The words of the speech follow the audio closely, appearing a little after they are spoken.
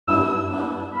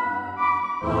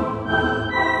What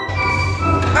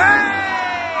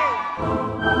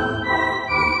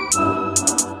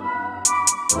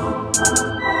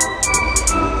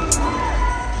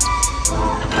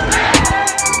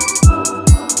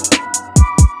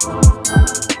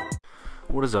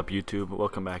is up, YouTube?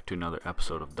 Welcome back to another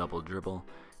episode of Double Dribble.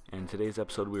 In today's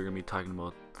episode, we're going to be talking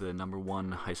about the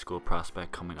 #1 high school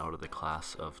prospect coming out of the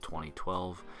class of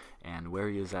 2012 and where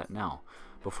he is at now.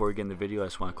 Before we get in the video, I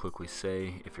just want to quickly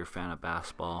say, if you're a fan of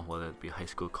basketball, whether it be high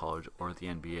school, college, or the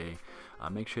NBA,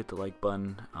 make sure to hit the like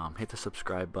button, hit the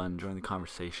subscribe button, join the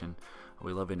conversation.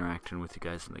 We love interacting with you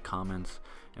guys in the comments.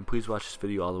 And please watch this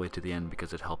video all the way to the end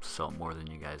because it helps us out more than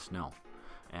you guys know.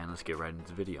 And let's get right into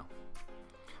the video.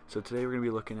 So today we're going to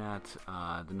be looking at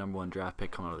the #1 draft pick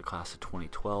coming out of the class of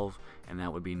 2012, and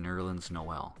that would be Nerlens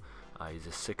Noel. He's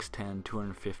a 6'10",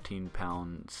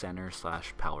 215-pound center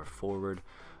 / power forward.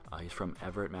 He's from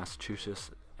Everett,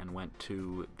 Massachusetts, and went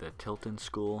to the Tilton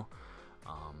School.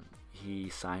 He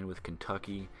signed with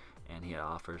Kentucky, and he had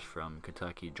offers from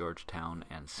Kentucky, Georgetown,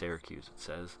 and Syracuse, it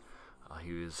says.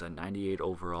 He was a 98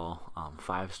 overall,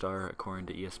 5-star according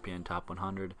to ESPN Top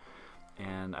 100.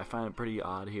 And I find it pretty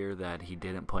odd here that he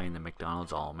didn't play in the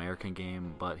McDonald's All-American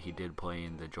game, but he did play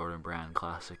in the Jordan Brand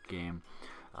Classic game.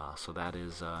 So that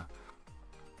is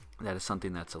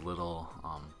something that's a little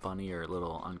funny or a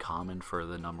little uncommon for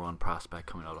the #1 prospect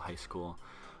coming out of high school.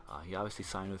 He obviously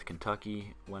signed with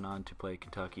Kentucky, went on to play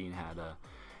Kentucky, and had a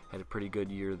pretty good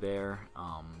year there.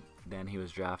 Then he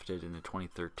was drafted in the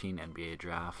 2013 NBA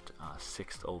draft,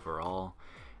 6th overall,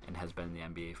 and has been in the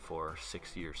NBA for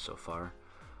 6 years so far.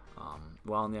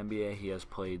 While in the NBA, he has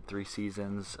played 3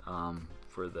 seasons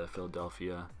for the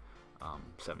Philadelphia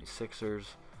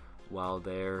 76ers. While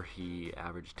there, he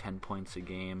averaged 10 points a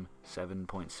game,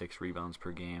 7.6 rebounds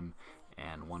per game,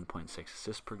 and 1.6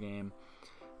 assists per game.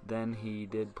 Then he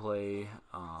did play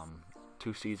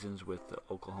 2 seasons with the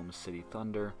Oklahoma City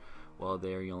Thunder. While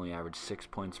there, he only averaged 6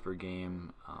 points per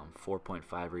game,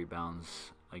 4.5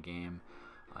 rebounds a game.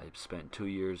 He spent 2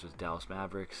 years with Dallas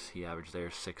Mavericks. He averaged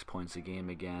there 6 points a game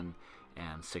again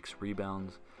and 6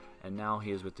 rebounds. And now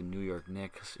he is with the New York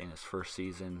Knicks. In his first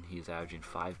season, he's averaging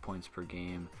 5 points per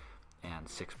game and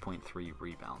 6.3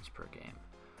 rebounds per game.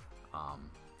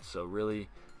 So really,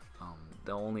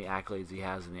 the only accolades he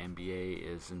has in the NBA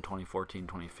is in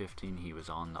 2014-2015, he was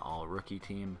on the All-Rookie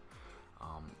team.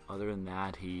 Other than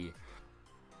that, he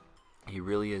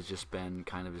really has just been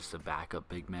kind of just a backup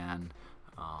big man.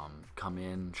 Come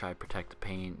in, try to protect the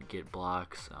paint, get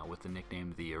blocks, with the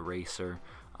nickname the Eraser.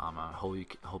 I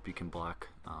hope you can block,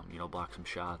 block some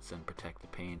shots and protect the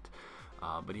paint.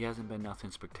 But he hasn't been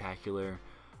nothing spectacular.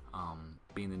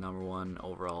 Being the #1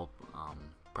 overall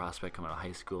prospect coming out of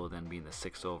high school, then being the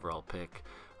 6th overall pick,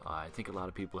 I think a lot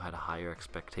of people had higher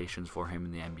expectations for him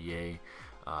in the NBA.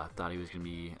 Thought he was going to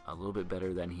be a little bit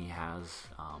better than he has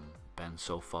been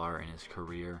so far in his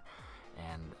career.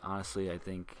 And honestly, I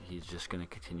think he's just going to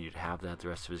continue to have that the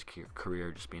rest of his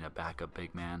career, just being a backup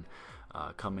big man.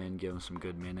 Come in, give him some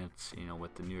good minutes.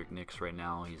 With the New York Knicks right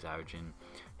now, he's averaging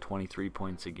 23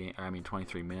 points a game,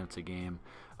 23 minutes a game.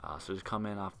 So just come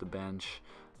in off the bench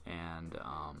and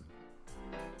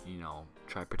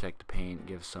try to protect the paint,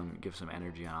 give some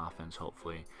energy on offense,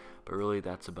 hopefully. But really,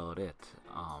 that's about it.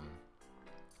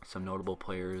 Some notable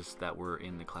players that were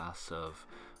in the class of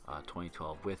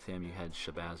 2012 with him. You had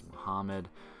Shabazz Muhammad,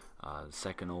 the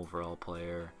 2nd overall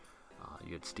player.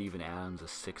 You had Steven Adams, a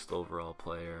 6th overall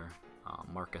player.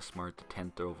 Marcus Smart, the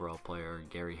 10th overall player.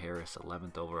 Gary Harris,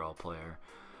 11th overall player.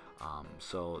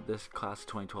 So this class of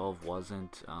 2012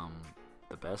 wasn't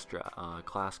the best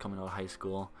class coming out of high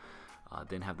school.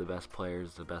 Didn't have the best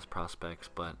players, the best prospects,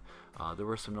 but there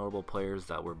were some notable players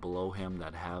that were below him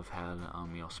that have had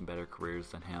some better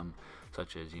careers than him,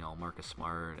 such as Marcus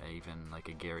Smart, even like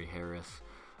a Gary Harris,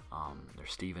 or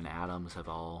Steven Adams have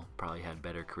all probably had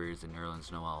better careers than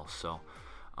Nerlens Noel. So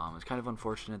it's kind of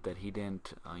unfortunate that he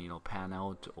didn't pan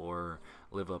out or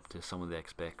live up to some of the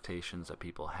expectations that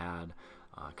people had.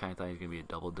 Kind of thought he was gonna be a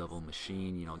double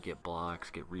machine, get blocks,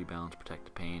 get rebounds, protect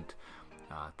the paint,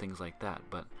 things like that.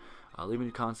 But leave me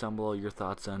in the comments down below your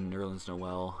thoughts on Nerlens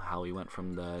Noel, how he went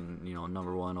from the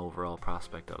 #1 overall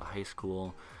prospect out of high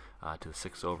school to the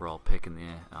 6th overall pick in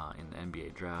the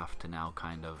NBA draft to now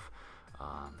kind of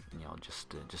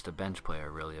just a bench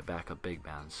player, really a backup big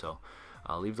man. So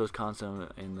leave those comments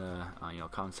in the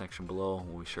comment section below.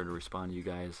 We'll be sure to respond to you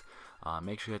guys.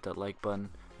 Make sure you hit that like button,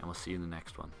 and we'll see you in the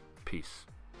next one. Peace.